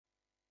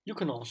You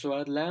can also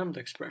add Lambda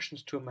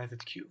expressions to a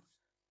method queue.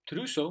 To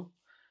do so,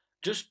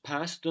 just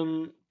pass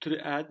them to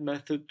the add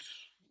method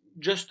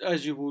just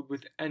as you would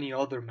with any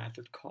other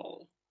method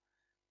call.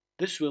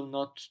 This will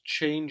not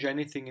change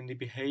anything in the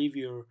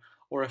behavior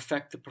or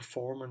affect the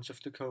performance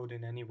of the code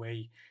in any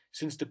way,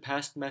 since the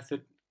passed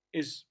method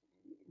is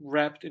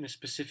wrapped in a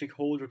specific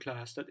holder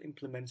class that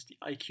implements the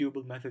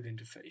iQubal method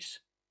interface.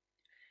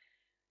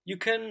 You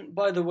can,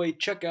 by the way,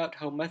 check out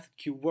how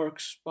MethodQ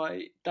works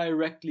by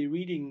directly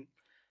reading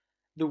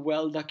the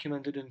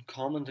well-documented and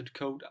commented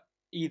code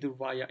either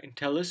via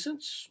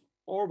IntelliSense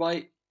or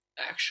by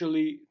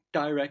actually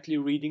directly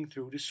reading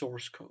through the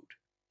source code.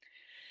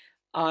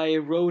 I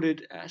wrote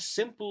it as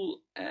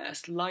simple,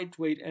 as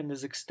lightweight, and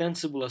as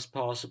extensible as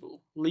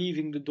possible,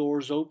 leaving the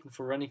doors open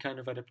for any kind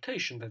of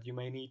adaptation that you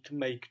may need to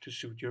make to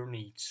suit your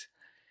needs.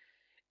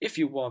 If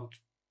you want,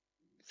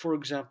 for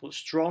example,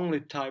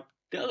 strongly typed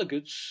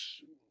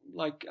delegates,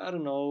 like, I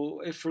don't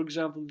know, if, for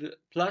example, the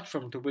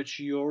platform to which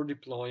you're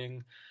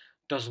deploying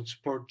doesn't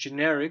support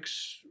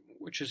generics,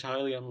 which is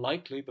highly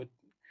unlikely, but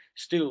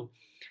still,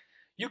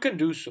 you can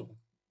do so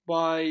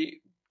by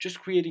just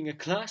creating a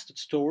class that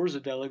stores a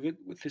delegate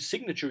with the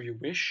signature you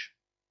wish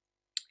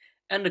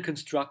and a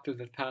constructor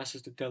that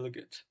passes the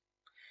delegate.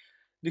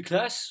 The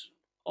class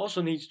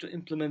also needs to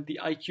implement the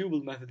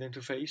iQubal method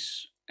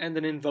interface and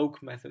an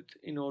invoke method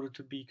in order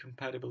to be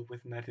compatible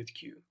with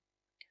MethodQ.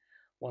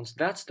 Once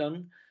that's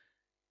done,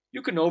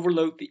 you can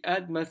overload the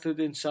add method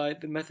inside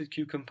the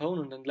MethodQ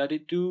component and let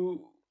it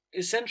do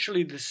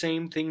essentially the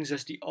same things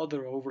as the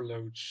other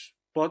overloads,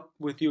 but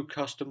with your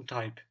custom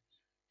type.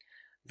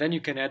 Then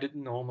you can edit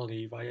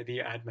normally via the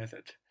add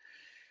method.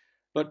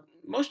 But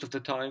most of the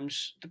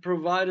times, the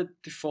provided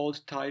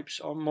default types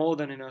are more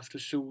than enough to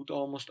suit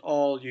almost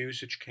all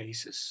usage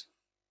cases.